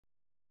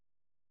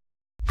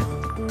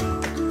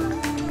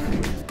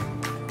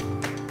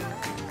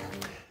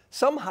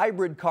Some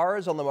hybrid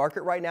cars on the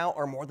market right now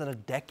are more than a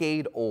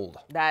decade old.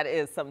 That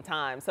is some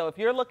time. So if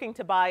you're looking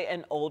to buy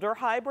an older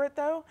hybrid,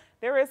 though,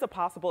 there is a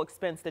possible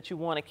expense that you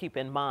want to keep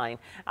in mind.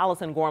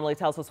 Allison Gormley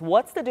tells us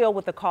what's the deal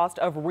with the cost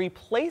of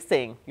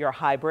replacing your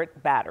hybrid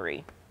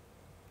battery.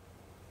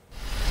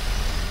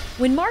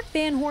 When Mark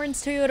Van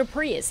Horn's Toyota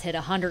Prius hit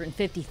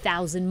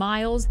 150,000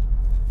 miles,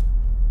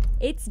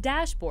 its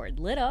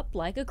dashboard lit up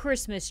like a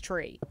Christmas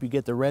tree. You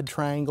get the red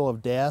triangle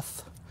of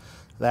death.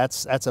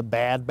 That's a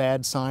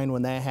bad sign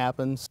when that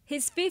happens.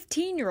 His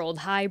 15-year-old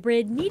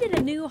hybrid needed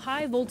a new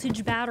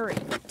high-voltage battery.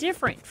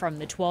 Different from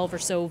the 12 or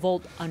so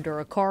volt under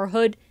a car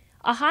hood,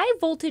 a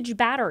high-voltage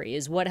battery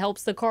is what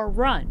helps the car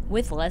run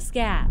with less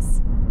gas.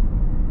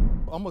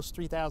 Almost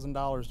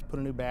 $3,000 to put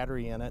a new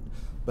battery in it,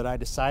 but I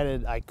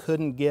decided I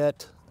couldn't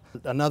get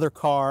another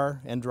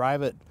car and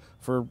drive it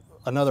for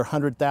another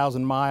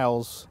 100,000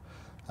 miles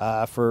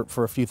for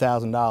a few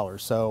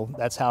 $1,000s. So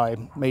that's how I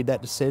made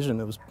that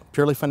decision. It was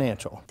purely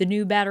financial. The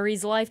new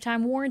battery's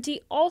lifetime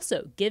warranty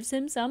also gives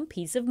him some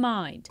peace of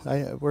mind.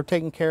 We're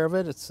taking care of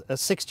it. It's a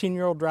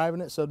 16-year-old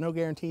driving it, so no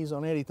guarantees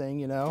on anything,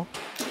 you know.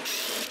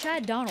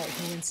 Chad Donnell,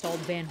 who installed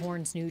Van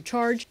Horn's new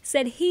charge,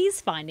 said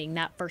he's finding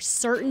that for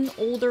certain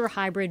older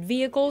hybrid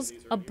vehicles,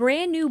 a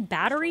brand new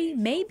battery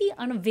may be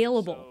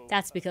unavailable.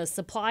 That's because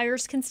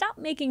suppliers can stop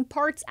making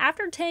parts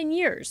after 10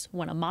 years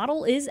when a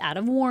model is out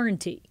of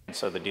warranty.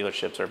 So the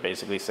dealerships are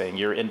basically saying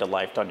you're end of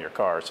life on your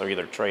car, so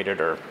either trade it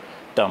or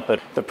dump it.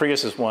 The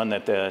Prius is one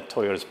that the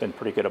Toyota's been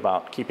pretty good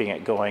about keeping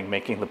it going,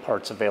 making the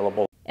parts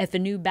available. If a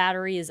new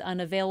battery is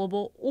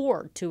unavailable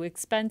or too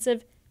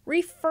expensive,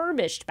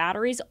 refurbished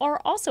batteries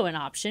are also an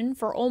option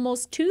for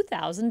almost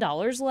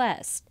 $2,000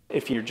 less.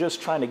 If you're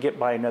just trying to get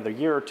by another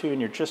year or two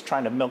and you're just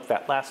trying to milk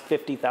that last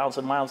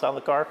 50,000 miles out of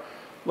the car,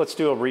 let's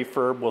do a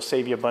refurb. We'll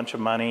save you a bunch of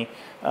money.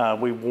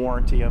 We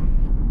warranty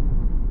them.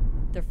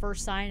 The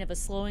first sign of a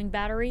slowing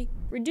battery,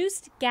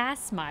 reduced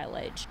gas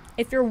mileage.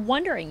 If you're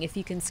wondering if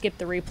you can skip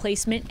the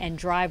replacement and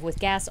drive with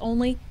gas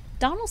only,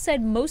 Donnell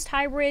said most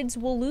hybrids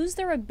will lose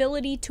their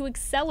ability to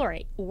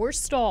accelerate or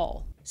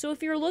stall. So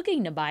if you're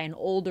looking to buy an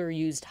older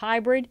used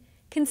hybrid,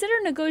 consider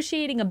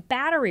negotiating a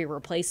battery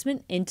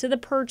replacement into the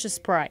purchase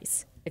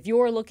price. If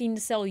you're looking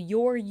to sell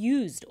your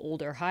used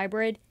older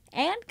hybrid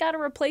and got a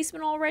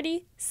replacement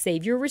already,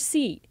 save your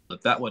receipt.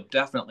 That would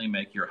definitely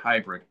make your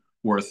hybrid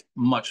worth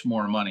much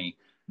more money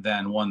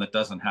than one that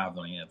doesn't have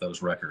any of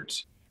those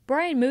records.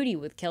 Brian Moody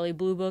with Kelley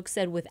Blue Book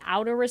said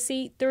without a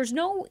receipt, there's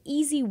no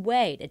easy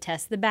way to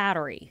test the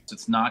battery.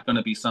 It's not going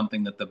to be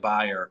something that the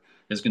buyer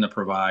is going to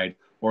provide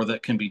or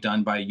that can be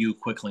done by you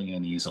quickly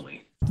and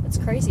easily. It's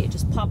crazy. It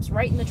just pops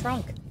right in the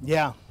trunk.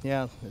 Yeah,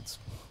 it's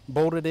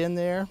bolted in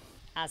there.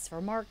 As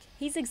for Mark,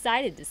 he's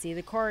excited to see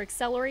the car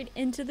accelerate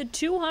into the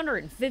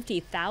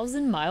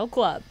 250,000-mile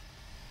club.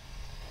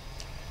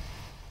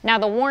 Now,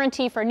 the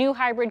warranty for new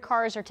hybrid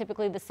cars are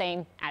typically the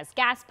same as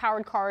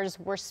gas-powered cars.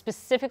 We're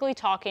specifically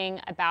talking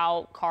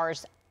about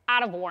cars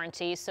out of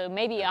warranty, so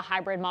maybe a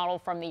hybrid model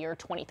from the year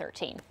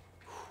 2013.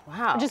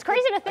 Wow. Which is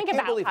crazy to think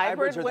about.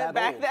 Hybrids went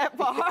back that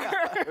far.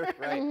 Yeah,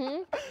 right.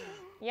 Mm-hmm.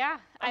 Yeah,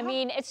 I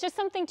mean, it's just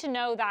something to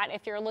know that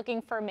if you're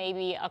looking for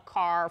maybe a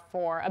car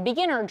for a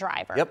beginner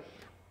driver, Yep.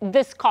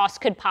 this cost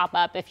could pop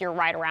up if you're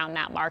right around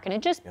that mark,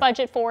 and just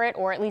budget for it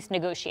or at least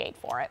negotiate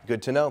for it.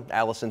 Good to know.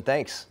 Allison,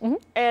 thanks.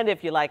 And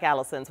if you like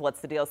Allison's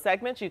What's the Deal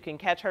segment, you can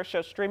catch her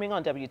show streaming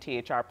on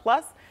WTHR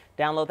Plus.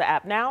 Download the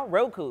app now,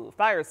 Roku,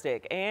 Fire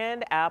Stick,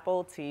 and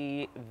Apple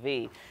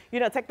TV. You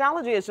know,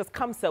 technology has just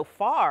come so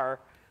far.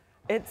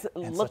 It's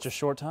in such a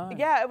short time.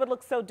 Yeah, it would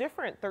look so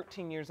different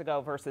 13 years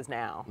ago versus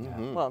now.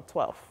 Well,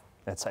 12.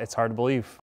 It's hard to believe.